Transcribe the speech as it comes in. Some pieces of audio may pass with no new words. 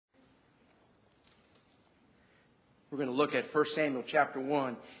We're going to look at 1 Samuel chapter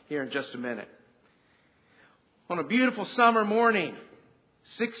 1 here in just a minute. On a beautiful summer morning,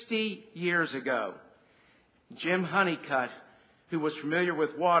 60 years ago, Jim Honeycutt, who was familiar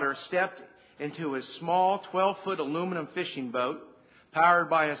with water, stepped into his small 12-foot aluminum fishing boat powered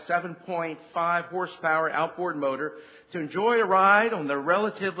by a 7.5 horsepower outboard motor to enjoy a ride on the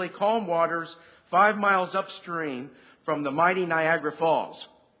relatively calm waters 5 miles upstream from the mighty Niagara Falls.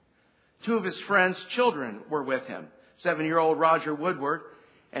 Two of his friends' children were with him, 7-year-old Roger Woodward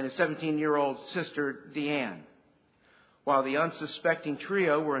and his 17-year-old sister Deanne. While the unsuspecting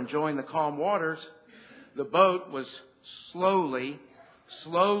trio were enjoying the calm waters, the boat was slowly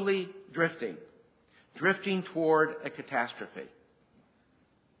drifting toward a catastrophe.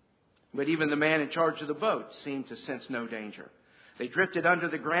 But even the man in charge of the boat seemed to sense no danger. They drifted under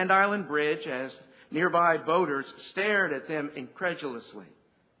the Grand Island Bridge as nearby boaters stared at them incredulously.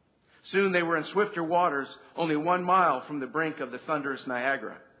 Soon they were in swifter waters, only 1 mile from the brink of the thunderous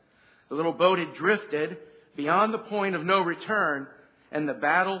Niagara. The little boat had drifted beyond the point of no return, and the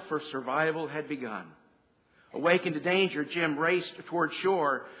battle for survival had begun. Awakened to danger, Jim raced toward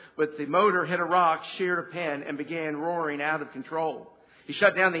shore, but the motor hit a rock, sheared a pin, and began roaring out of control. He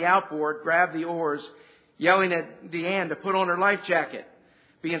shut down the outboard, grabbed the oars, yelling at Deanne to put on her life jacket.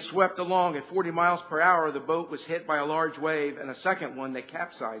 Being swept along at 40 miles per hour, the boat was hit by a large wave and a second one that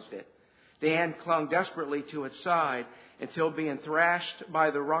capsized it. Deanne clung desperately to its side until, being thrashed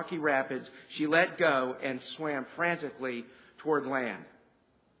by the rocky rapids, she let go and swam frantically toward land.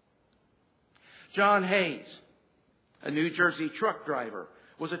 John Hayes, a New Jersey truck driver,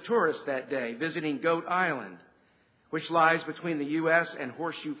 was a tourist that day visiting Goat Island, which lies between the U.S. and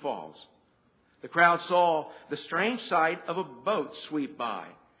Horseshoe Falls. The crowd saw the strange sight of a boat sweep by.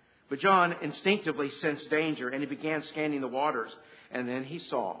 But John instinctively sensed danger, and he began scanning the waters. And then he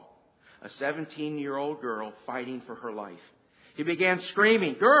saw a 17-year-old girl fighting for her life. He began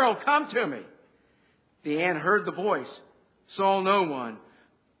screaming, "Girl, come to me!" Deanne heard the voice, saw no one,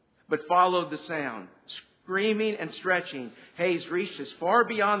 but followed the sound. Screaming and stretching, Hayes reached as far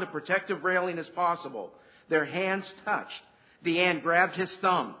beyond the protective railing as possible. Their hands touched. Deanne grabbed his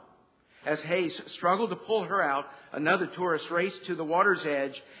thumb. As Hayes struggled to pull her out, another tourist raced to the water's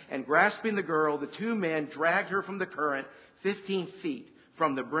edge, and grasping the girl, the two men dragged her from the current 15 feet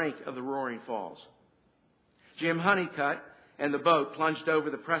from the brink of the roaring falls. Jim Honeycutt and the boat plunged over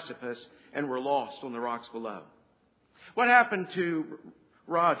the precipice and were lost on the rocks below. What happened to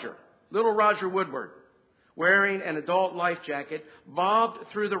Roger, little Roger Woodward, wearing an adult life jacket, bobbed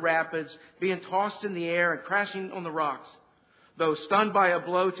through the rapids, being tossed in the air and crashing on the rocks? Though stunned by a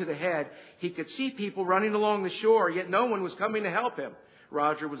blow to the head, he could see people running along the shore, yet no one was coming to help him.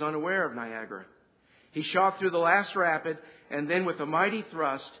 Roger was unaware of Niagara. He shot through the last rapid, and then with a mighty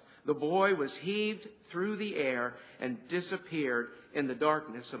thrust, the boy was heaved through the air and disappeared in the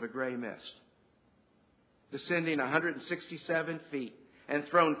darkness of a gray mist. Descending 167 feet and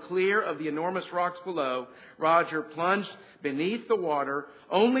thrown clear of the enormous rocks below, Roger plunged beneath the water,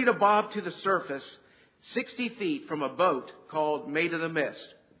 only to bob to the surface 60 feet from a boat called Maid of the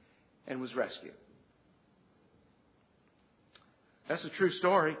Mist, and was rescued. That's a true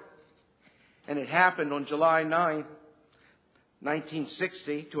story. And it happened on July 9,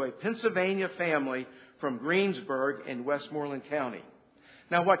 1960, to a Pennsylvania family from Greensburg in Westmoreland County.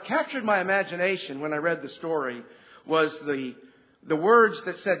 Now, what captured my imagination when I read the story was the words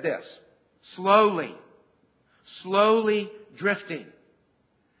that said this: slowly drifting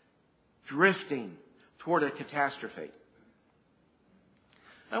toward a catastrophe.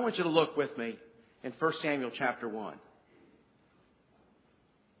 I want you to look with me in 1 Samuel chapter 1.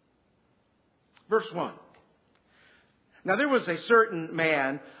 Verse 1. Now there was a certain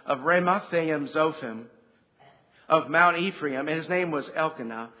man of Ramathaim Zophim of Mount Ephraim, and his name was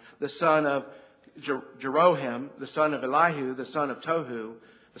Elkanah, the son of Jeroham, the son of Elihu, the son of Tohu,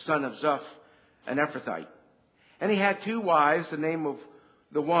 the son of Zoph, an Ephrathite. And he had two wives. The name of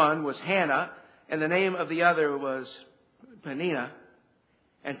the one was Hannah, and the name of the other was Peninnah.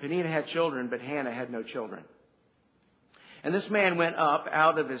 And Peninnah had children, but Hannah had no children. And this man went up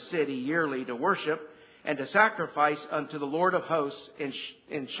out of his city yearly to worship and to sacrifice unto the Lord of hosts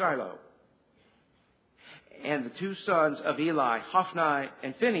in Shiloh. And the two sons of Eli, Hophni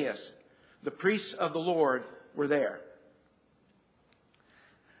and Phinehas, the priests of the Lord, were there.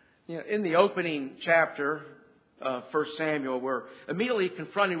 In the opening chapter of 1 Samuel, we're immediately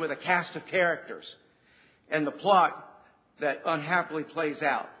confronted with a cast of characters and the plot that unhappily plays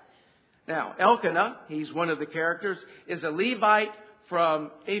out. Now, Elkanah, he's one of the characters, is a Levite from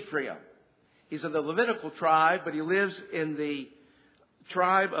Ephraim. He's of the Levitical tribe, but he lives in the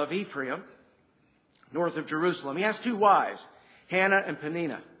tribe of Ephraim. north of Jerusalem. He has two wives, Hannah and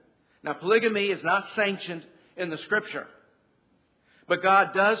Peninnah. Now, polygamy is not sanctioned in the Scripture, but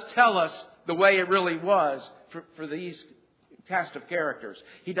God does tell us the way it really was for these cast of characters.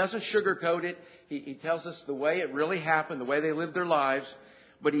 He doesn't sugarcoat it. He tells us the way it really happened, the way they lived their lives,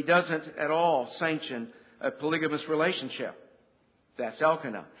 but He doesn't at all sanction a polygamous relationship. That's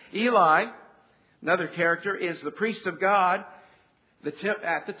Elkanah. Eli, another character, is the priest of God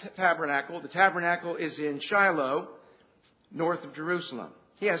at the tabernacle. The tabernacle is in Shiloh, north of Jerusalem.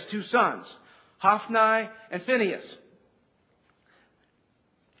 He has two sons, Hophni and Phinehas.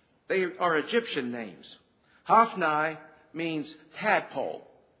 They are Egyptian names. Hophni means tadpole.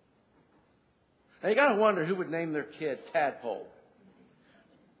 Now you got to wonder who would name their kid Tadpole.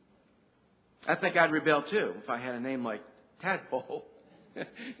 I think I'd rebel too if I had a name like Tadpole.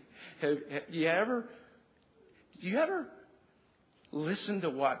 Do you ever listen to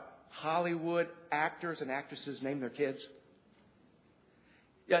what Hollywood actors and actresses name their kids?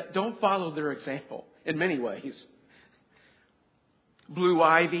 Yeah, don't follow their example in many ways. Blue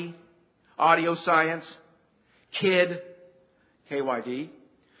Ivy, Audio Science, Kid, KYD,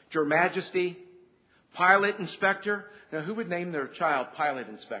 Your Majesty, Pilot Inspector. Now, who would name their child Pilot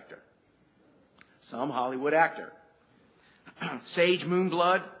Inspector? Some Hollywood actor. Sage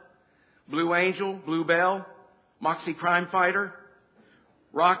Moonblood, Blue Angel, Bluebell, Moxie Crime Fighter,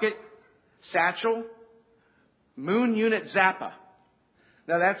 Rocket, Satchel, Moon Unit Zappa.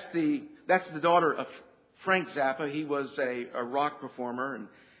 Now that's the daughter of Frank Zappa. He was a rock performer and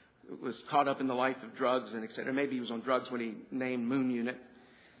was caught up in the life of drugs and etc. Maybe he was on drugs when he named Moon Unit.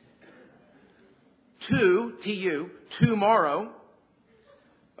 T-U, Tomorrow,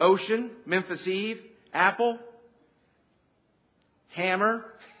 Ocean, Memphis Eve, Apple, Hammer,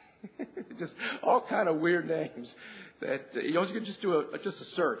 just all kind of weird names that you can just do a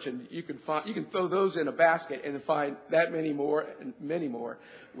search and you can throw those in a basket and find that many more and many more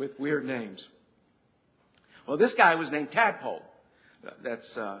with weird names. Well, this guy was named Tadpole.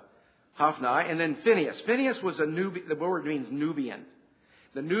 That's Hophni, and then Phinehas. Phinehas was a Nubian. The word means Nubian.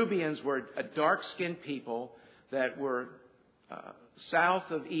 The Nubians were a dark-skinned people that were south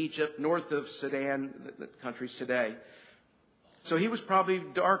of Egypt, north of Sudan, the countries today. So he was probably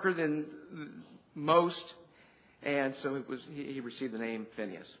darker than most, and so he received the name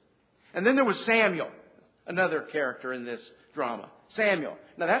Phinehas. And then there was Samuel, another character in this drama. Samuel.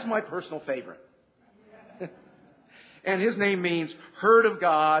 Now that's my personal favorite. And his name means herd of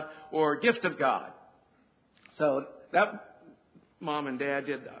God or gift of God. So that mom and dad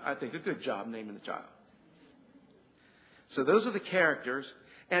did, I think, a good job naming the child. So those are the characters.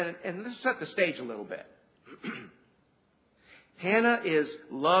 And let's set the stage a little bit. Hannah is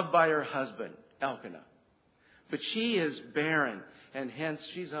loved by her husband, Elkanah. But she is barren, and hence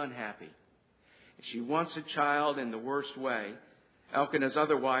she's unhappy. She wants a child in the worst way. Elkanah's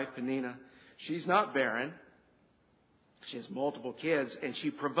other wife, Peninnah, she's not barren. She has multiple kids, and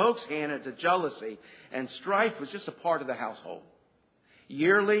she provokes Hannah to jealousy, and strife was just a part of the household.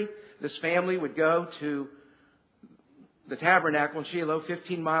 Yearly, this family would go to the tabernacle in Shiloh,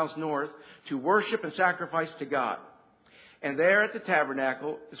 15 miles north, to worship and sacrifice to God. And there at the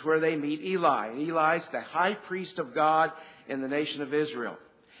tabernacle is where they meet Eli. And Eli's the high priest of God in the nation of Israel.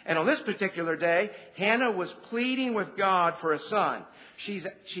 And on this particular day, Hannah was pleading with God for a son. She's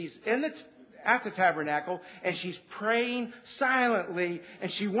at the tabernacle, and she's praying silently,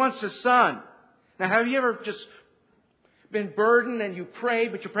 and she wants a son. Now, have you ever just been burdened and you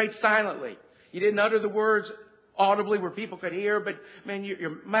prayed, but you prayed silently? You didn't utter the words audibly where people could hear, but man,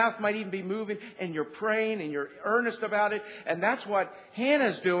 your mouth might even be moving, and you're praying and you're earnest about it. And that's what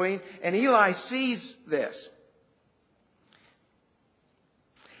Hannah's doing, and Eli sees this.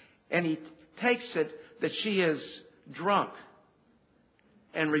 And he takes it that she is drunk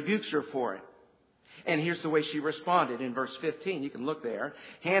and rebukes her for it. And here's the way she responded in verse 15. You can look there.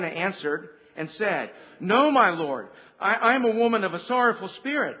 Hannah answered and said, "No, my Lord, I am a woman of a sorrowful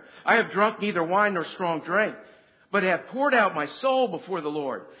spirit. I have drunk neither wine nor strong drink, but have poured out my soul before the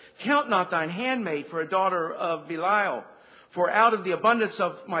Lord. Count not thine handmaid for a daughter of Belial, for out of the abundance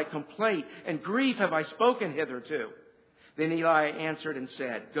of my complaint and grief have I spoken hitherto." Then Eli answered and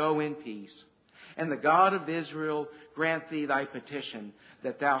said, "Go in peace, and the God of Israel grant thee thy petition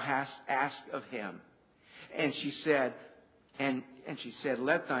that thou hast asked of him." And she said,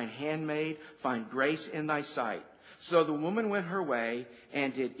 "Let thine handmaid find grace in thy sight." So the woman went her way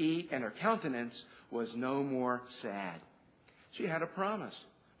and did eat, and her countenance was no more sad. She had a promise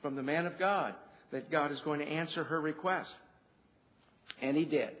from the man of God that God is going to answer her request. And he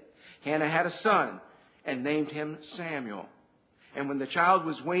did. Hannah had a son and named him Samuel. And when the child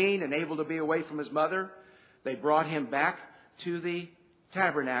was weaned and able to be away from his mother, they brought him back to the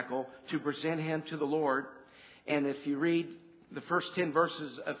tabernacle to present him to the Lord. And if you read the first 10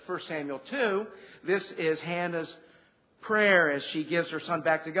 verses of 1 Samuel 2, this is Hannah's prayer as she gives her son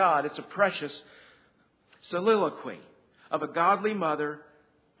back to God. It's a precious soliloquy of a godly mother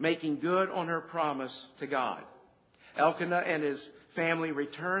making good on her promise to God. Elkanah and his family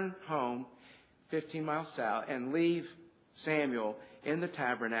return home 15 miles south and leave Samuel in the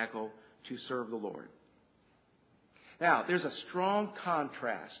tabernacle to serve the Lord. Now, there's a strong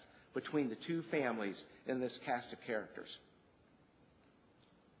contrast between the two families in this cast of characters.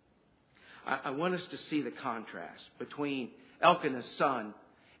 I want us to see the contrast between Elkanah's son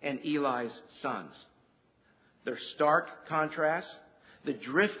and Eli's sons. Their stark contrast. The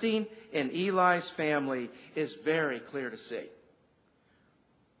drifting in Eli's family is very clear to see.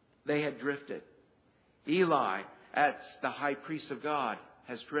 They had drifted. Eli, as the high priest of God,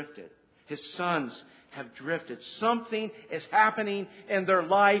 has drifted. His sons have drifted. Something is happening in their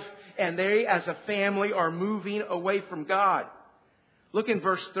life, and they, as a family, are moving away from God. Look in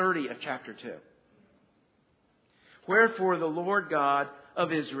verse 30 of chapter 2. Wherefore the Lord God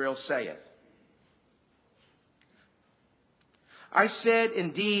of Israel saith, I said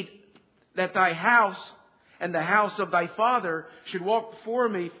indeed that thy house and the house of thy father should walk before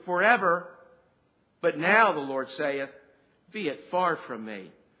me forever. But now the Lord saith, be it far from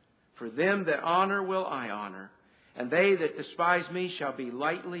me. For them that honor will I honor, and they that despise me shall be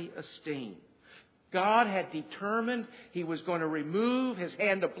lightly esteemed. God had determined He was going to remove His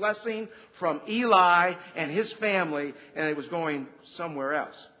hand of blessing from Eli and his family, and it was going somewhere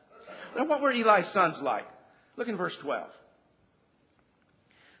else. Now, what were Eli's sons like? Look in verse 12.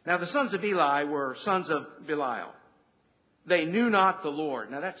 Now, the sons of Eli were sons of Belial. They knew not the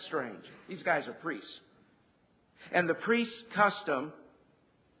Lord. Now, that's strange. These guys are priests. And the priest's custom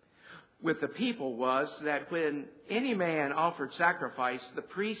with the people was that when any man offered sacrifice, the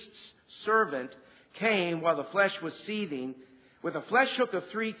priest's servant came while the flesh was seething with a flesh hook of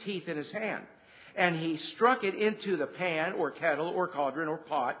 3 teeth in his hand. And he struck it into the pan or kettle or cauldron or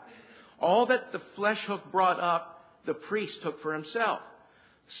pot. All that the flesh hook brought up, the priest took for himself.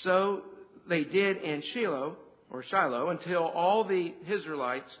 So they did in Shiloh until all the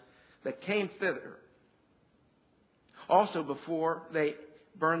Israelites that came thither. Also before they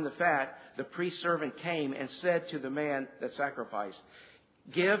burned the fat, the priest's servant came and said to the man that sacrificed,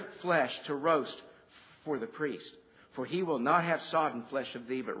 give flesh to roast for the priest, for he will not have sodden flesh of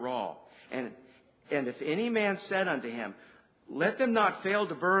thee, but raw. And if any man said unto him, let them not fail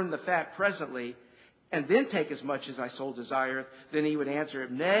to burn the fat presently, and then take as much as thy soul desireth, then he would answer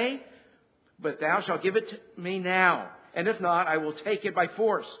him, nay, but thou shalt give it to me now, and if not, I will take it by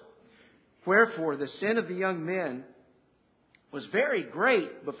force. Wherefore the sin of the young men was very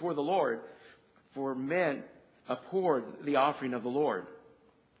great before the Lord, for men abhorred the offering of the Lord.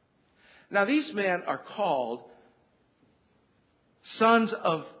 Now these men are called sons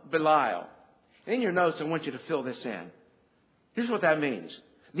of Belial. In your notes, I want you to fill this in. Here's what that means.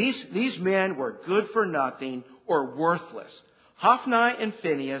 These men were good for nothing or worthless. Hophni and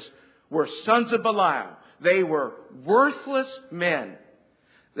Phinehas were sons of Belial. They were worthless men.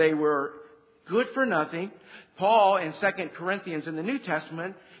 They were good for nothing. Paul in 2 Corinthians in the New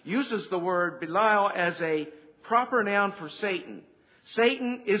Testament uses the word Belial as a proper noun for Satan.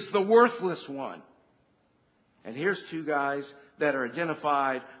 Satan is the worthless one. And here's 2 guys that are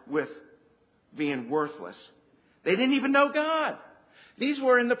identified with being worthless. They didn't even know God. These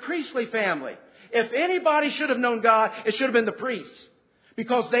were in the priestly family. If anybody should have known God, it should have been the priests.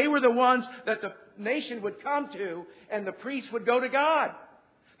 Because they were the ones that the nation would come to, and the priests would go to God.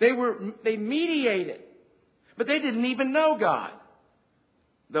 They mediated. But they didn't even know God,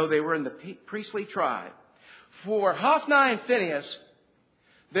 though they were in the priestly tribe. For Hophni and Phinehas,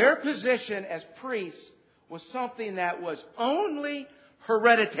 their position as priests was something that was only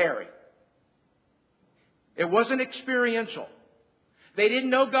hereditary. It wasn't experiential. They didn't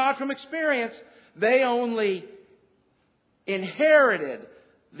know God from experience. They only inherited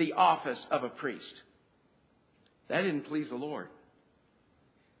the office of a priest. That didn't please the Lord.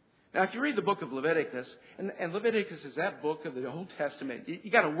 Now, if you read the book of Leviticus, and Leviticus is that book of the Old Testament,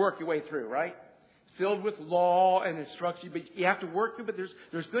 you got to work your way through, right? It's filled with law and instruction, but you have to work through. But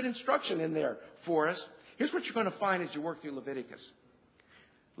there's good instruction in there for us. Here's what you're going to find as you work through Leviticus: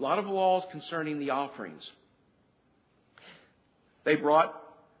 a lot of laws concerning the offerings.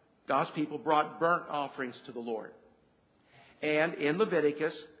 God's people brought burnt offerings to the Lord, and in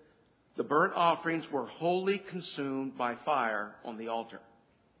Leviticus, the burnt offerings were wholly consumed by fire on the altar.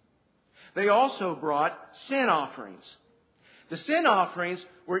 They also brought sin offerings. The sin offerings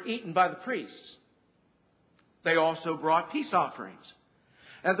were eaten by the priests. They also brought peace offerings.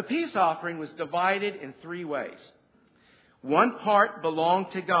 And the peace offering was divided in 3 ways. One part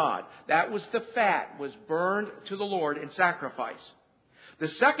belonged to God. That was the fat, was burned to the Lord in sacrifice. The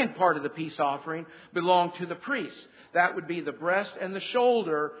second part of the peace offering belonged to the priests. That would be the breast and the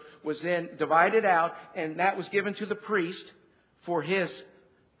shoulder was then divided out, and that was given to the priest for his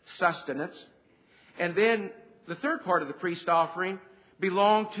sustenance. And then the third part of the priest offering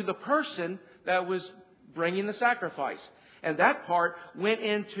belonged to the person that was bringing the sacrifice. And that part went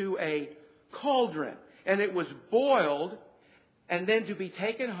into a cauldron, and it was boiled and then to be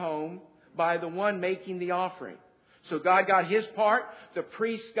taken home by the one making the offering. So God got his part, the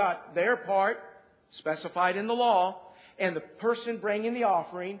priests got their part, specified in the law, and the person bringing the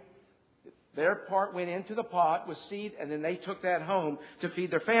offering, their part went into the pot with seed, and then they took that home to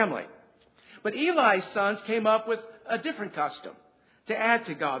feed their family. But Eli's sons came up with a different custom to add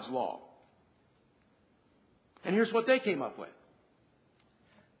to God's law. And here's what they came up with.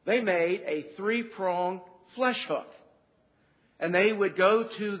 They made a 3-pronged flesh hook. And they would go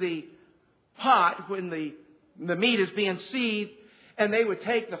to the pot when the meat is being seethed, and they would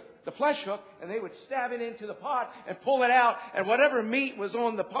take the flesh hook and they would stab it into the pot and pull it out, and whatever meat was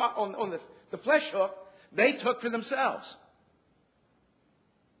on the pot on the flesh hook, they took for themselves.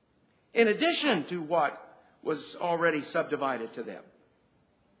 In addition to what was already subdivided to them.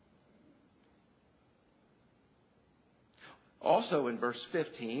 Also in verse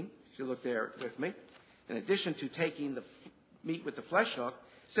 15, if you look there with me, in addition to taking the meat with the flesh hook,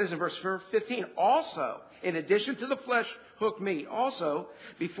 it says in verse 15, also, in addition to the flesh hook meat, also,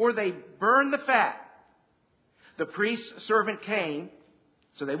 before they burned the fat, the priest's servant came,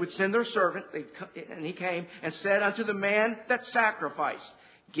 so they would send their servant, and he came and said unto the man that sacrificed,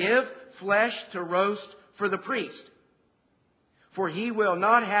 give flesh to roast for the priest, for he will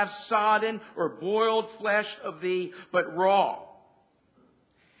not have sodden or boiled flesh of thee, but raw.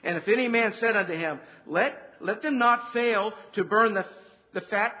 And if any man said unto him, let them not fail to burn the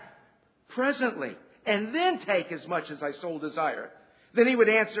fat presently, and then take as much as thy soul desireth. Then he would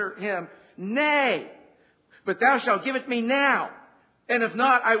answer him, nay, but thou shalt give it me now, and if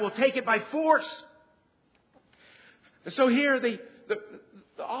not, I will take it by force. So here the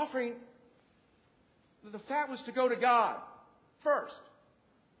offering, the fat was to go to God first,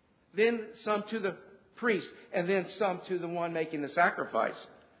 then some to the priest, and then some to the one making the sacrifice.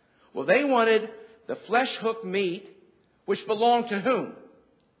 Well, they wanted the flesh hook meat, which belonged to whom?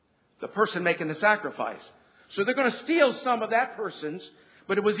 The person making the sacrifice. So they're going to steal some of that person's,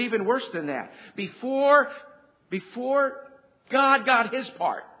 but it was even worse than that. Before God got his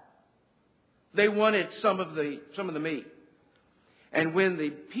part, they wanted some of the meat. And when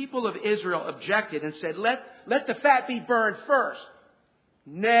the people of Israel objected and said, let the fat be burned first.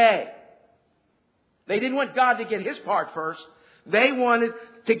 Nay. They didn't want God to get his part first. They wanted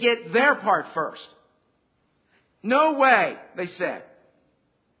to get their part first. No way, they said.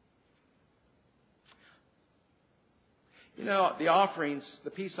 You know, the offerings,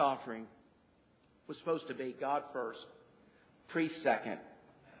 the peace offering, was supposed to be God first, priest second,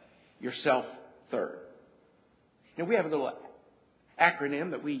 yourself third. Now, we have a little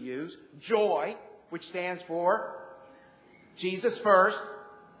acronym that we use, JOY, which stands for Jesus first,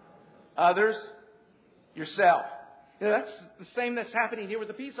 others, yourself. You know, that's the same that's happening here with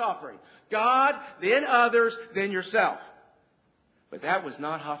the peace offering. God, then others, then yourself. But that was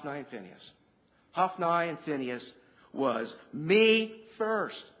not Hophni and Phinehas. Hophni and Phinehas was me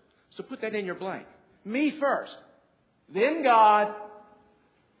first. So put that in your blank. Me first. Then God,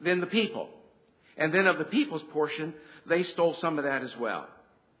 then the people. And then of the people's portion, they stole some of that as well.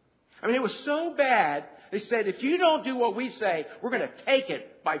 I mean, it was so bad, they said, if you don't do what we say, we're going to take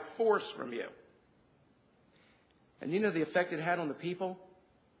it by force from you. And you know the effect it had on the people?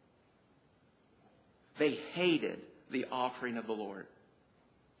 They hated the offering of the Lord.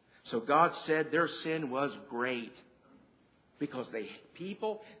 So God said their sin was great. Because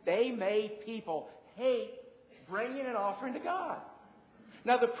they made people hate bringing an offering to God.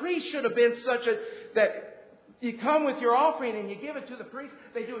 Now the priest should have been that you come with your offering and you give it to the priest.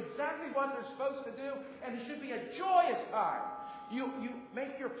 They do exactly what they're supposed to do. And it should be a joyous time. You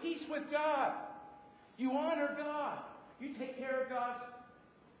make your peace with God. You honor God. You take care of God's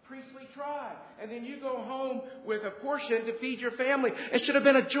priestly tribe. And then you go home with a portion to feed your family. It should have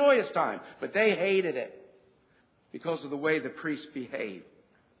been a joyous time. But they hated it because of the way the priests behaved.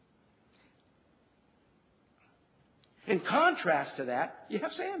 In contrast to that, you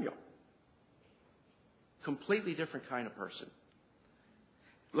have Samuel. Completely different kind of person.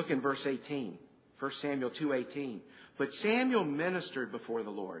 Look in verse 18. 1 Samuel 2:18. But Samuel ministered before the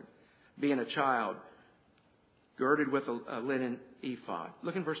Lord, being a child, girded with a linen ephod.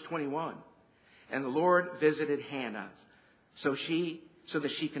 Look in verse 21. And the Lord visited Hannah, so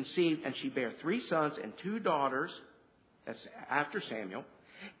that she conceived, and she bare 3 sons and 2 daughters. That's after Samuel.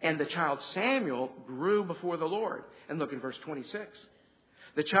 And the child Samuel grew before the Lord. And look in verse 26.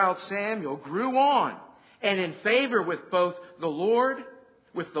 The child Samuel grew on, and in favor with both the Lord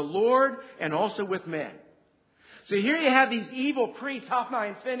and also with men. So here you have these evil priests, Hophni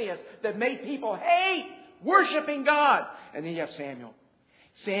and Phinehas, that made people hate worshiping God. And then you have Samuel.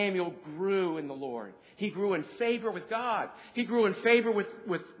 Samuel grew in the Lord. He grew in favor with God. He grew in favor with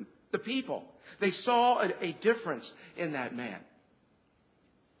the people. They saw a difference in that man.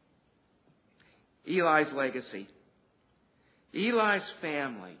 Eli's legacy. Eli's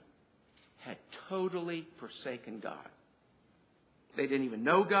family had totally forsaken God. They didn't even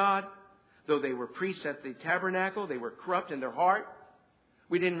know God. Though they were priests at the tabernacle, they were corrupt in their heart.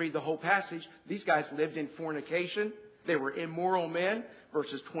 We didn't read the whole passage. These guys lived in fornication. They were immoral men.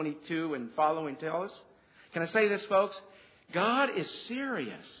 Verses 22 and following tell us. Can I say this, folks? God is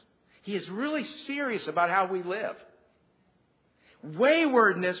serious. He is really serious about how we live.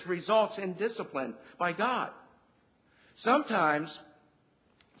 Waywardness results in discipline by God. Sometimes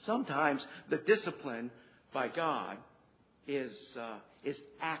the discipline by God is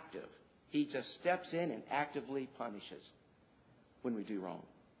active. He just steps in and actively punishes when we do wrong.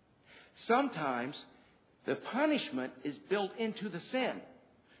 Sometimes the punishment is built into the sin.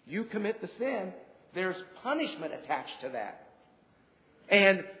 You commit the sin, there's punishment attached to that.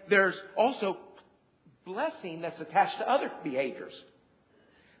 And there's also blessing that's attached to other behaviors.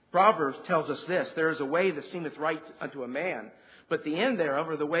 Proverbs tells us this: there is a way that seemeth right unto a man, but the end thereof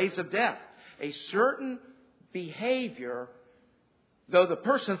are the ways of death. A certain behavior, though the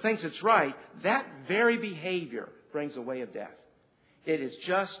person thinks it's right, that very behavior brings a way of death. It is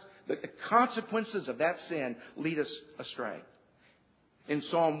just that the consequences of that sin lead us astray. In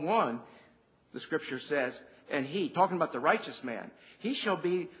Psalm 1, the Scripture says, and he, talking about the righteous man, he shall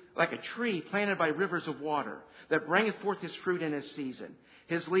be like a tree planted by rivers of water, that bringeth forth his fruit in his season.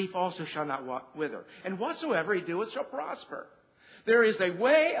 His leaf also shall not wither. And whatsoever he doeth shall prosper. There is a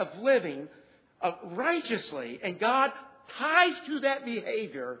way of living righteously, and God ties to that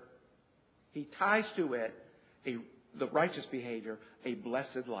behavior. He ties to it, the righteous behavior, a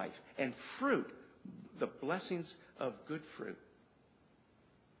blessed life. And fruit, the blessings of good fruit.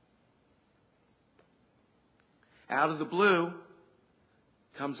 Out of the blue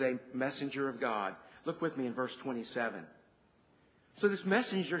comes a messenger of God. Look with me in verse 27. So this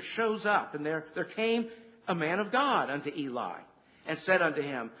messenger shows up, and there came a man of God unto Eli, and said unto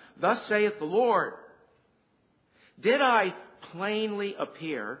him, Thus saith the Lord, Did I plainly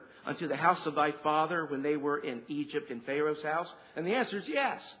appear unto the house of thy father when they were in Egypt in Pharaoh's house? And the answer is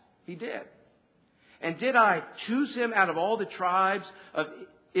yes, he did. And did I choose him out of all the tribes of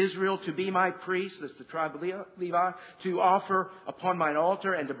Israel to be my priest, that's the tribe of Levi, to offer upon mine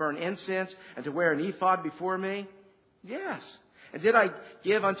altar and to burn incense and to wear an ephod before me? Yes. And did I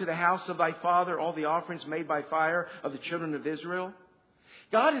give unto the house of thy father all the offerings made by fire of the children of Israel?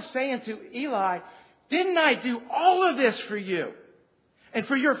 God is saying to Eli, didn't I do all of this for you and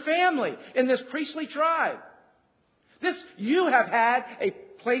for your family in this priestly tribe? You have had a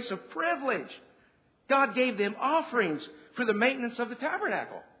place of privilege. God gave them offerings for the maintenance of the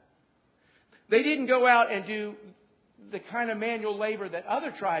tabernacle. They didn't go out and do the kind of manual labor that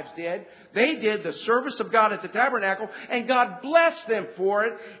other tribes did. They did the service of God at the tabernacle, and God blessed them for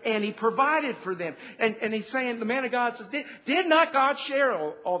it, and He provided for them. And He's saying, the man of God says, did not God share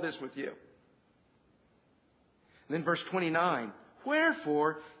all this with you? And then verse 29,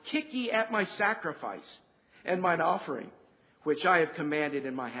 Wherefore kick ye at my sacrifice and mine offering, which I have commanded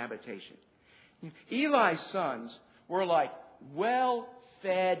in my habitation. Eli's sons were like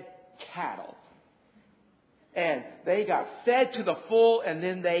well-fed cattle. And they got fed to the full, and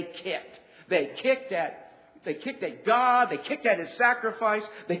then they kicked. They kicked at God. They kicked at His sacrifice.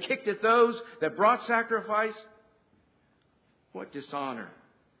 They kicked at those that brought sacrifice. What dishonor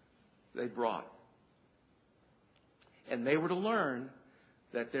they brought. And they were to learn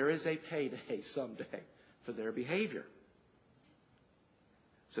that there is a payday someday for their behavior.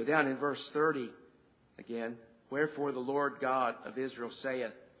 So down in verse 30 again, Wherefore the Lord God of Israel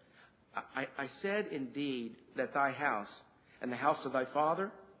saith, I said indeed that thy house and the house of thy father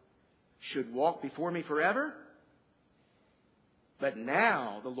should walk before me forever. But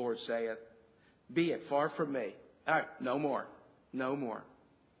now the Lord saith, Be it far from me. All right, no more. No more.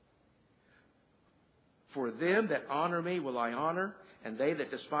 For them that honor me will I honor, and they that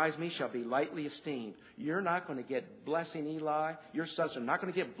despise me shall be lightly esteemed. You're not going to get blessing, Eli. Your sons are not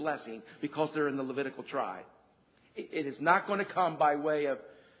going to get blessing because they're in the Levitical tribe. It is not going to come by way of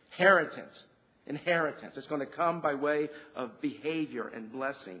inheritance. It's going to come by way of behavior and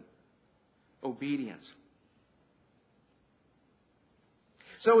blessing, obedience.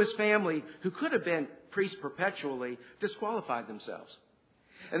 So his family, who could have been priests perpetually, disqualified themselves.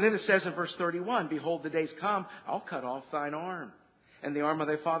 And then it says in verse 31, behold, the days come, I'll cut off thine arm, and the arm of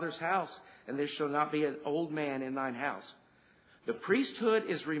thy father's house, and there shall not be an old man in thine house. The priesthood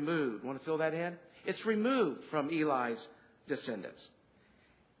is removed. Want to fill that in? It's removed from Eli's descendants.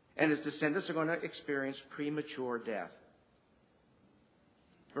 And his descendants are going to experience premature death.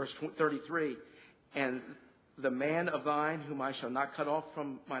 Verse 33, and the man of thine whom I shall not cut off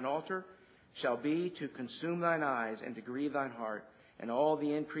from mine altar shall be to consume thine eyes and to grieve thine heart, and all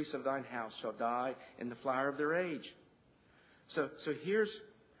the increase of thine house shall die in the flower of their age. So here's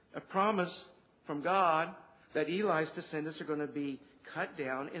a promise from God that Eli's descendants are going to be cut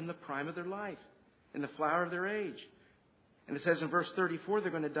down in the prime of their life, in the flower of their age. And it says in verse 34,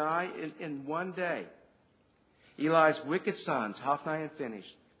 they're going to die in one day. Eli's wicked sons, Hophni and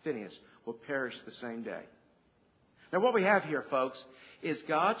Phinehas, will perish the same day. Now what we have here, folks, is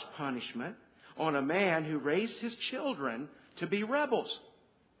God's punishment on a man who raised his children to be rebels,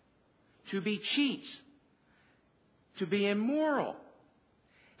 to be cheats, to be immoral,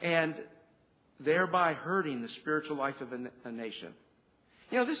 and thereby hurting the spiritual life of a nation.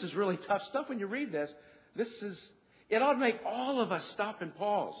 You know, this is really tough stuff when you read this. It ought to make all of us stop and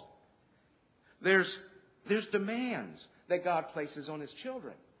pause. There's demands that God places on his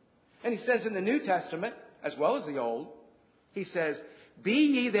children. And he says in the New Testament, as well as the Old, he says, be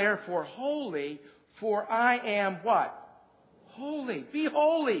ye therefore holy, for I am what? Holy. Be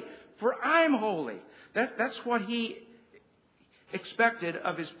holy, for I'm holy. That's what he expected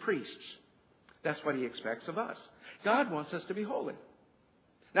of his priests. That's what he expects of us. God wants us to be holy.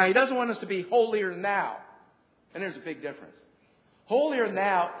 Now, he doesn't want us to be holier now. And there's a big difference. Holier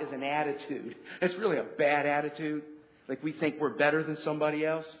now is an attitude. It's really a bad attitude. Like we think we're better than somebody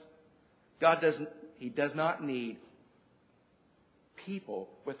else. He does not need people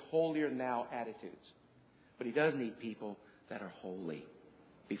with holier now attitudes. But he does need people that are holy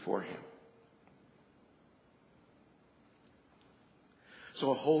before him.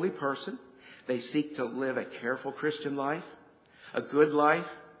 So a holy person, they seek to live a careful Christian life, a good life.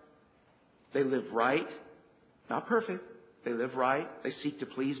 They live right, not perfect. They live right. They seek to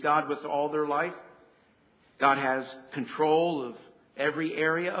please God with all their life. God has control of every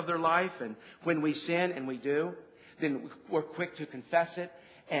area of their life. And when we sin, and we do, then we're quick to confess it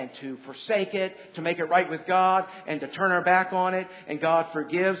and to forsake it, to make it right with God, and to turn our back on it. And God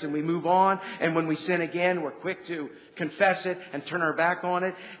forgives, and we move on. And when we sin again, we're quick to confess it and turn our back on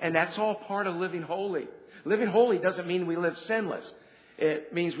it. And that's all part of living holy. Living holy doesn't mean we live sinless.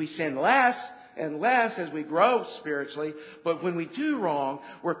 It means we sin less and less as we grow spiritually. But when we do wrong,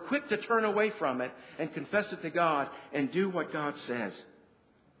 we're quick to turn away from it and confess it to God and do what God says.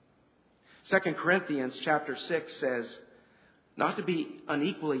 2 Corinthians chapter 6 says, not to be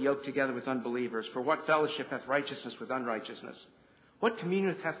unequally yoked together with unbelievers. For what fellowship hath righteousness with unrighteousness? What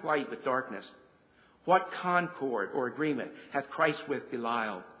communion hath light with darkness? What concord or agreement hath Christ with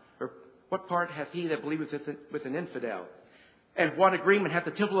Belial? Or what part hath he that believeth with an infidel? And what agreement hath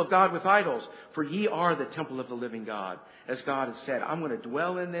the temple of God with idols? For ye are the temple of the living God. As God has said, I'm going to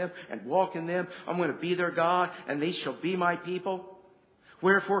dwell in them and walk in them. I'm going to be their God, and they shall be my people.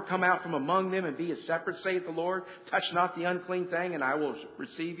 Wherefore come out from among them and be as separate, saith the Lord. Touch not the unclean thing, and I will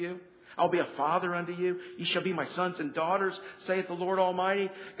receive you. I'll be a father unto you. Ye shall be my sons and daughters, saith the Lord Almighty.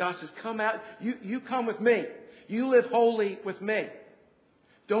 God says, come out. You come with me. You live holy with me.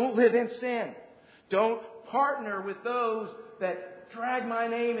 Don't live in sin. Don't partner with those that drag my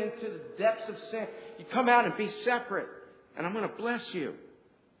name into the depths of sin. You come out and be separate, and I'm going to bless you.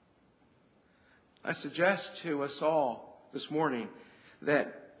 I suggest to us all this morning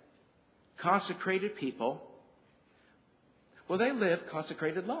that consecrated people, well, they live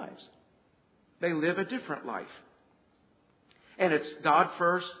consecrated lives. They live a different life. And it's God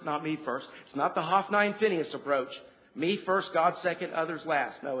first, not me first. It's not the Hophni and Phinehas approach. Me first, God second, others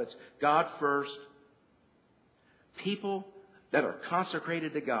last. No, it's God first. People that are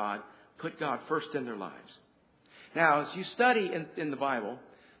consecrated to God put God first in their lives. Now, as you study in the Bible,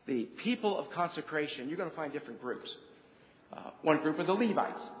 the people of consecration, you're going to find different groups. One group are the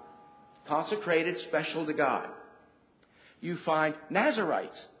Levites, consecrated, special to God. You find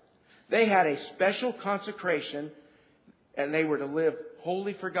Nazarites. They had a special consecration, and they were to live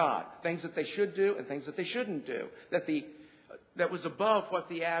holy for God. Things that they should do and things that they shouldn't do. That the that was above what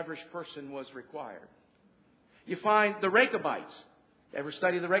the average person was required. You find the Rechabites. Ever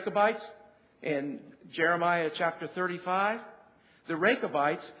study the Rechabites? In Jeremiah chapter 35, the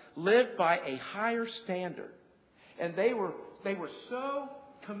Rechabites lived by a higher standard. And they were so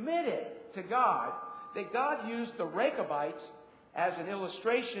committed to God that God used the Rechabites as an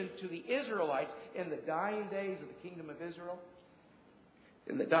illustration to the Israelites in the dying days of the kingdom of Israel.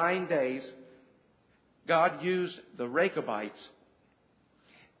 In the dying days, God used the Rechabites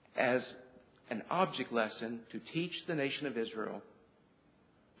as an object lesson to teach the nation of Israel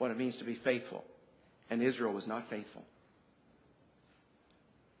what it means to be faithful. And Israel was not faithful.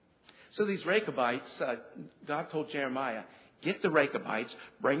 So these Rechabites, God told Jeremiah, get the Rechabites,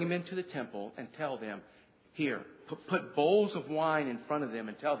 bring them into the temple and tell them, here, put bowls of wine in front of them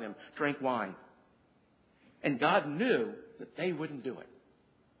and tell them, drink wine. And God knew that they wouldn't do it.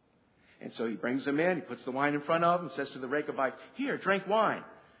 And so he brings them in, he puts the wine in front of them, says to the Rechabites, here, drink wine.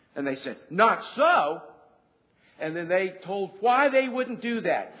 And they said, not so. And then they told why they wouldn't do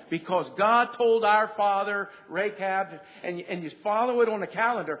that. Because God told our father, Rechab, and you follow it on a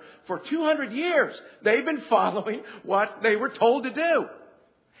calendar, for 200 years they've been following what they were told to do.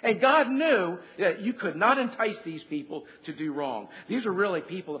 And God knew that you could not entice these people to do wrong. These are really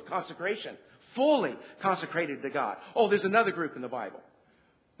people of consecration, fully consecrated to God. Oh, there's another group in the Bible.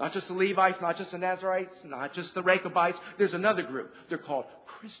 Not just the Levites, not just the Nazarites, not just the Rechabites. There's another group. They're called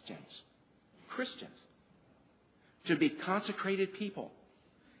Christians. Christians. To be consecrated people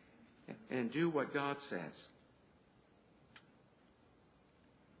and do what God says.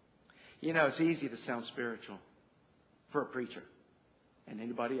 You know, it's easy to sound spiritual for a preacher and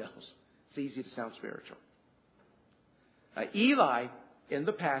anybody else. It's easy to sound spiritual. Eli, in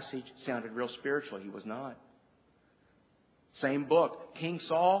the passage, sounded real spiritual. He was not. Same book. King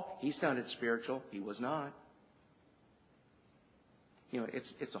Saul, he sounded spiritual. He was not. You know,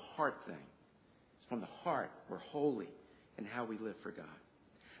 it's a heart thing. It's from the heart. We're holy in how we live for God.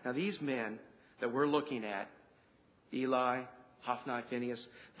 Now, these men that we're looking at, Eli, Hophni, Phinehas,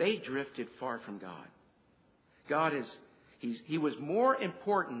 they drifted far from God. He was more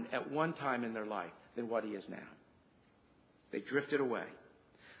important at one time in their life than what he is now. They drifted away.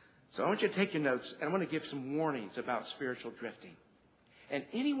 So I want you to take your notes, and I want to give some warnings about spiritual drifting. And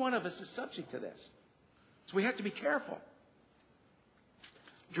any one of us is subject to this. So we have to be careful.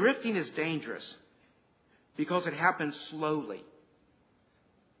 Drifting is dangerous because it happens slowly.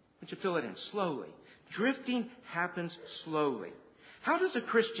 I want you to fill it in. Slowly. Drifting happens slowly. How does a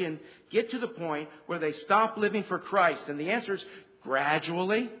Christian get to the point where they stop living for Christ? And the answer is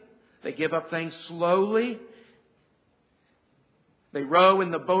gradually. They give up things slowly. They row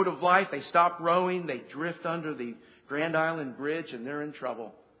in the boat of life. They stop rowing. They drift under the Grand Island Bridge, and they're in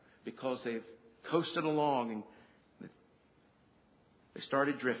trouble because they've coasted along and they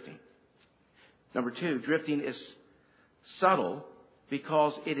started drifting. Number two, drifting is subtle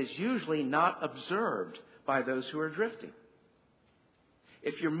because it is usually not observed by those who are drifting.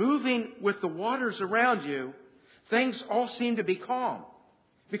 If you're moving with the waters around you, things all seem to be calm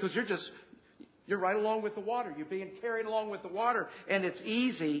because you're right along with the water. You're being carried along with the water. And it's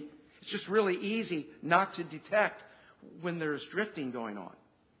just really easy not to detect when there's drifting going on.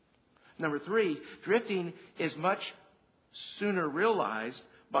 Number three, drifting is much sooner realized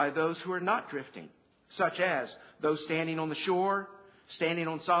by those who are not drifting, such as those standing on the shore, standing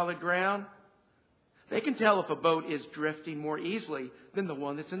on solid ground. They can tell if a boat is drifting more easily than the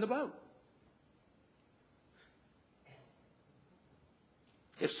one that's in the boat.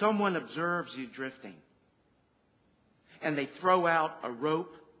 If someone observes you drifting and they throw out a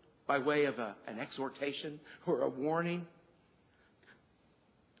rope by way of an exhortation or a warning,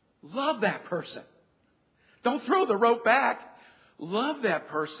 love that person. Don't throw the rope back. Love that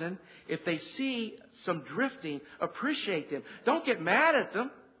person. If they see some drifting, appreciate them. Don't get mad at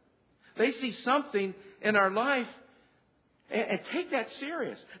them. They see something in our life and take that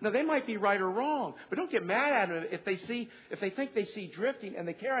serious. Now, they might be right or wrong, but don't get mad at them if they think they see drifting and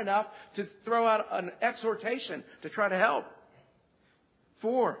they care enough to throw out an exhortation to try to help.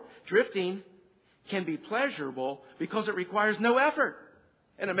 4, drifting can be pleasurable because it requires no effort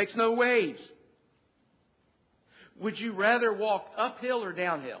and it makes no waves. Would you rather walk uphill or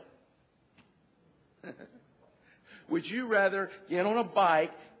downhill? Would you rather get on a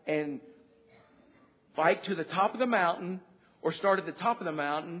bike and bike to the top of the mountain or start at the top of the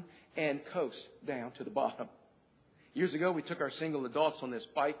mountain and coast down to the bottom? Years ago, we took our single adults on this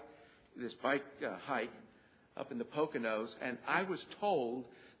bike hike up in the Poconos, and I was told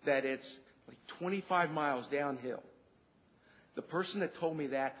that it's like 25 miles downhill. The person that told me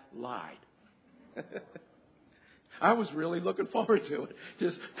that lied. I was really looking forward to it.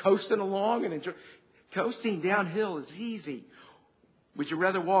 Just coasting along and coasting downhill is easy. Would you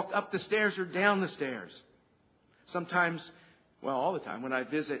rather walk up the stairs or down the stairs? Sometimes, well, all the time, when I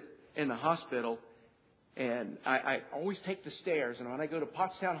visit in the hospital, and I always take the stairs, and when I go to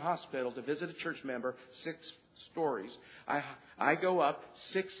Pottstown Hospital to visit a church member, 6 stories, I go up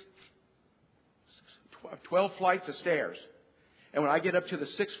 12 flights of stairs. And when I get up to the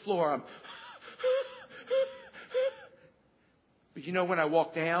 6th floor, I'm... But you know, when I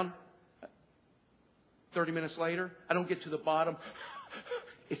walk down, 30 minutes later, I don't get to the bottom.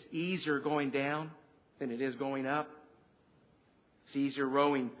 It's easier going down than it is going up. It's easier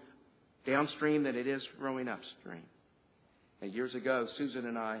rowing downstream than it is rowing upstream. And years ago, Susan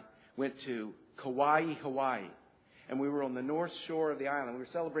and I went to Kauai, Hawaii. And we were on the north shore of the island. We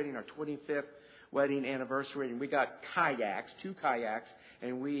were celebrating our 25th wedding anniversary. And we got kayaks, 2 kayaks.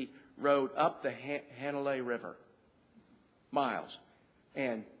 And we rowed up the Hanalei River. Miles.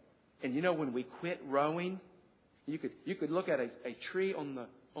 And you know, when we quit rowing, you could look at a tree on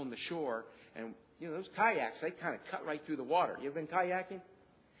the shore. And, you know, those kayaks, they kind of cut right through the water. You ever been kayaking?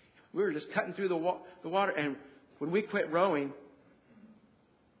 We were just cutting through the water. And when we quit rowing,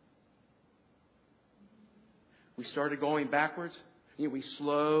 we started going backwards. You know, we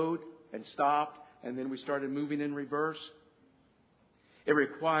slowed and stopped, and then we started moving in reverse. It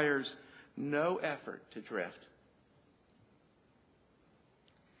requires no effort to drift.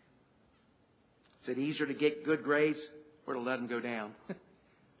 Is it easier to get good grades or to let them go down?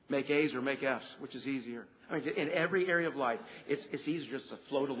 Make A's or make F's, which is easier? I mean, in every area of life, it's easier just to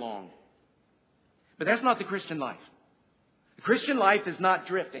float along. But that's not the Christian life. The Christian life is not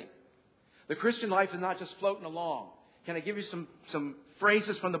drifting. The Christian life is not just floating along. Can I give you some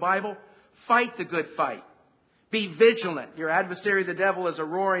phrases from the Bible? Fight the good fight. Be vigilant. Your adversary, the devil, is a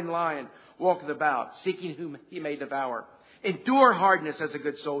roaring lion, walketh about, seeking whom he may devour. Endure hardness as a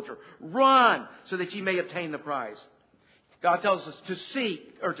good soldier. Run so that ye may obtain the prize. God tells us to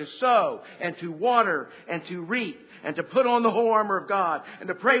seek or to sow and to water and to reap and to put on the whole armor of God and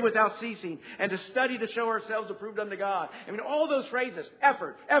to pray without ceasing and to study to show ourselves approved unto God. I mean, all those phrases,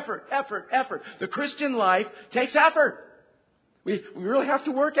 effort, effort, effort, effort. The Christian life takes effort. We really have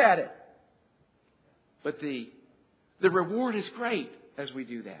to work at it. But the reward is great as we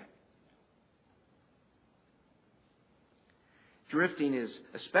do that. Drifting is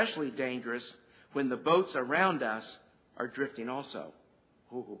especially dangerous when the boats around us are drifting also.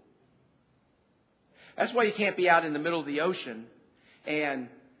 Ooh. That's why you can't be out in the middle of the ocean and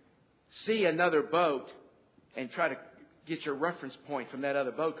see another boat and try to get your reference point from that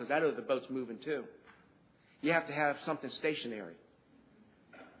other boat, because that other boat's moving too. You have to have something stationary.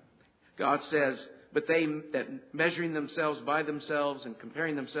 God says, but they that measuring themselves by themselves and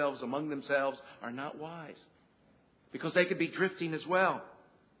comparing themselves among themselves are not wise, because they could be drifting as well.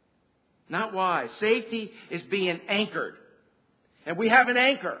 Not wise. Safety is being anchored. And we have an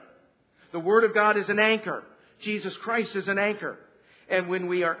anchor. The Word of God is an anchor. Jesus Christ is an anchor. And when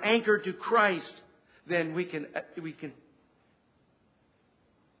we are anchored to Christ, then we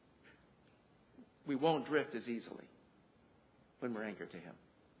won't drift as easily when we're anchored to Him.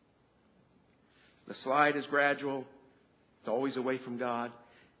 The slide is gradual. It's always away from God.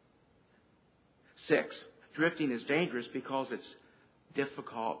 6, drifting is dangerous because it's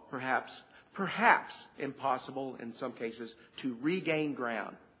difficult, perhaps impossible in some cases, to regain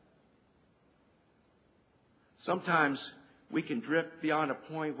ground. Sometimes we can drift beyond a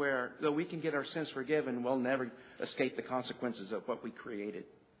point where, though we can get our sins forgiven, we'll never escape the consequences of what we created.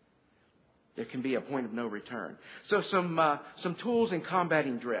 There can be a point of no return. So some tools in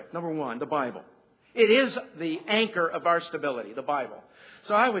combating drift. Number 1, the Bible. It is the anchor of our stability, the Bible.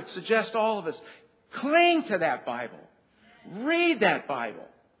 So I would suggest all of us cling to that Bible. Read that Bible.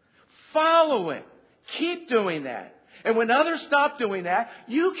 Follow it. Keep doing that. And when others stop doing that,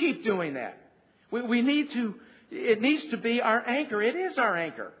 you keep doing that. It needs to be our anchor. It is our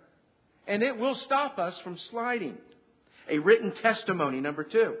anchor. And it will stop us from sliding. A written testimony, number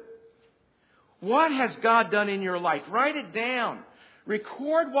 2. What has God done in your life? Write it down.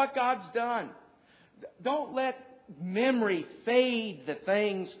 Record what God's done. Don't let memory fade the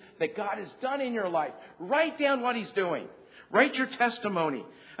things that God has done in your life. Write down what He's doing. Write your testimony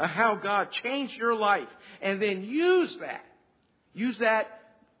of how God changed your life. And then use that. Use that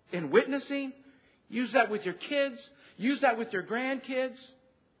in witnessing. Use that with your kids. Use that with your grandkids.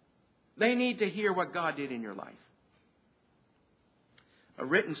 They need to hear what God did in your life. A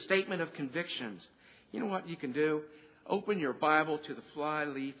written statement of convictions. You know what you can do? Open your Bible to the fly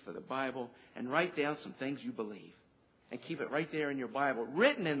leaf of the Bible and write down some things you believe. And keep it right there in your Bible,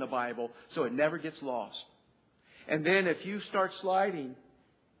 written in the Bible, so it never gets lost. And then if you start sliding,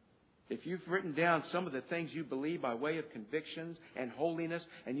 if you've written down some of the things you believe by way of convictions and holiness,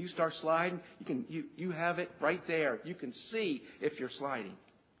 and you start sliding, you have it right there. You can see if you're sliding.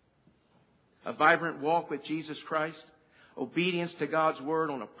 A vibrant walk with Jesus Christ, obedience to God's Word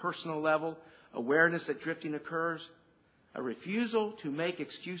on a personal level, awareness that drifting occurs, a refusal to make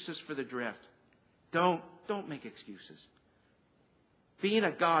excuses for the drift. Don't make excuses. Being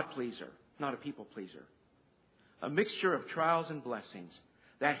a God pleaser, not a people pleaser. A mixture of trials and blessings.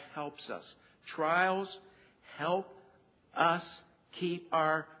 That helps us. Trials help us keep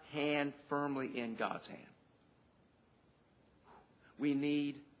our hand firmly in God's hand. We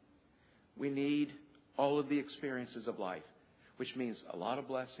need all of the experiences of life, which means a lot of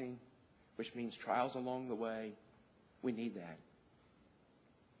blessing, which means trials along the way. We need that.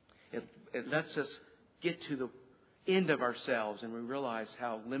 It lets us get to the end of ourselves and we realize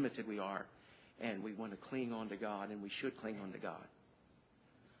how limited we are. And we want to cling on to God, and we should cling on to God.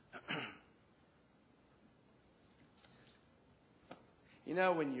 You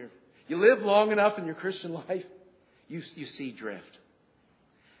know, when you live long enough in your Christian life, you see drift.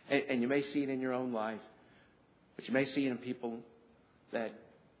 And you may see it in your own life, but you may see it in people that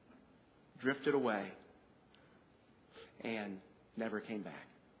drifted away and never came back.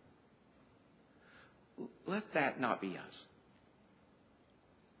 Let that not be us.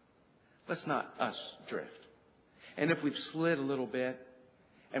 Let's not us drift. And if we've slid a little bit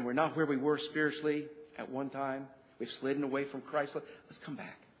and we're not where we were spiritually at one time, we've slidden away from Christ, let's come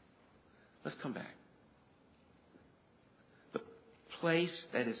back. Let's come back. The place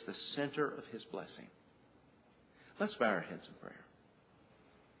that is the center of His blessing. Let's bow our heads in prayer.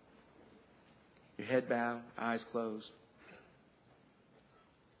 Your head bowed, eyes closed.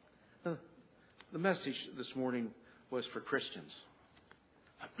 The message this morning was for Christians.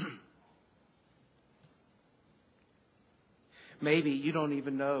 Maybe you don't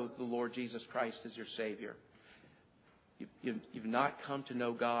even know the Lord Jesus Christ as your Savior. You've not come to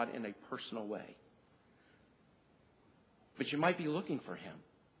know God in a personal way. But you might be looking for Him.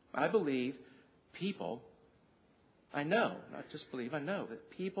 I believe people, I know, not just believe, I know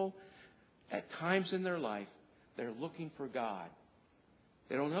that people at times in their life, they're looking for God.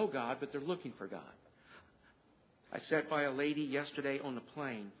 They don't know God, but they're looking for God. I sat by a lady yesterday on the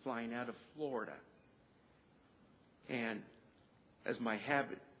plane flying out of Florida. And as my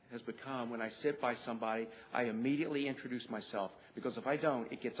habit has become, when I sit by somebody, I immediately introduce myself. Because if I don't,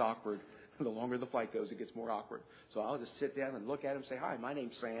 it gets awkward. The longer the flight goes, it gets more awkward. So I'll just sit down and look at him and say, "Hi, my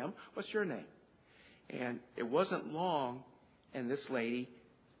name's Sam. What's your name?" And it wasn't long, and this lady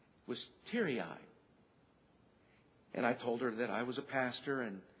was teary-eyed. And I told her that I was a pastor,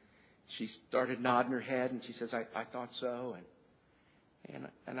 and she started nodding her head, and she says, I thought so. And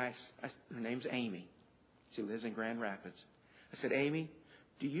her name's Amy. She lives in Grand Rapids. I said, "Amy,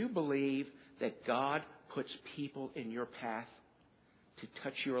 do you believe that God puts people in your path to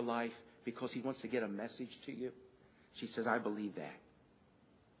touch your life because He wants to get a message to you?" She says, "I believe that."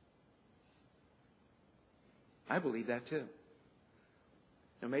 I believe that too.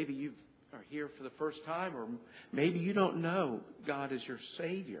 Now maybe you are here for the first time, or maybe you don't know God as your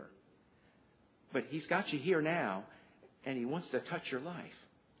Savior. But He's got you here now, and He wants to touch your life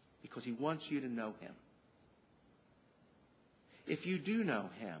because He wants you to know Him. If you do know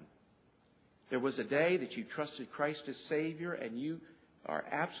Him, there was a day that you trusted Christ as Savior, and you are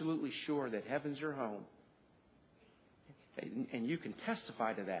absolutely sure that heaven's your home. And you can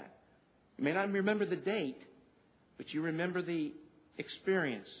testify to that. You may not remember the date, but you remember the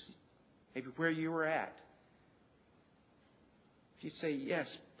experience, maybe where you were at. If you say,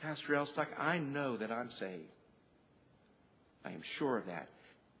 "Yes, Pastor Elstock, I know that I'm saved. I am sure of that."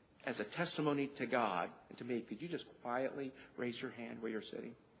 As a testimony to God and to me, could you just quietly raise your hand where you're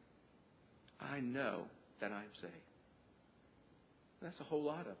sitting? I know that I'm saved. That's a whole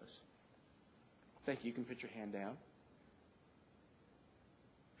lot of us. Thank you. You can put your hand down.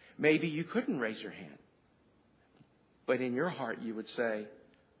 Maybe you couldn't raise your hand. But in your heart you would say,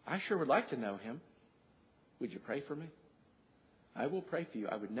 "I sure would like to know Him. Would you pray for me?" I will pray for you.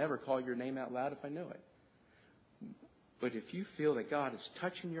 I would never call your name out loud if I knew it. But if you feel that God is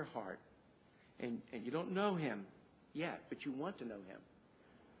touching your heart and you don't know Him yet, but you want to know Him,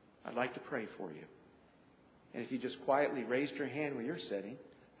 I'd like to pray for you. And if you just quietly raised your hand where you're sitting,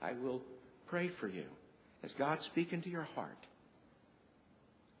 I will pray for you. As God's speaking to your heart,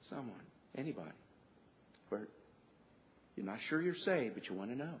 someone, anybody, where you're not sure you're saved, but you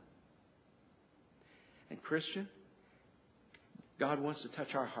want to know. And Christian, God wants to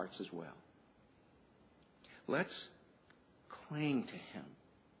touch our hearts as well. Let's cling to Him.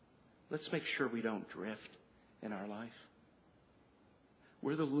 Let's make sure we don't drift in our life?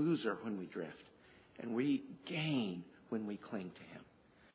 We're the loser when we drift, and we gain when we cling to Him.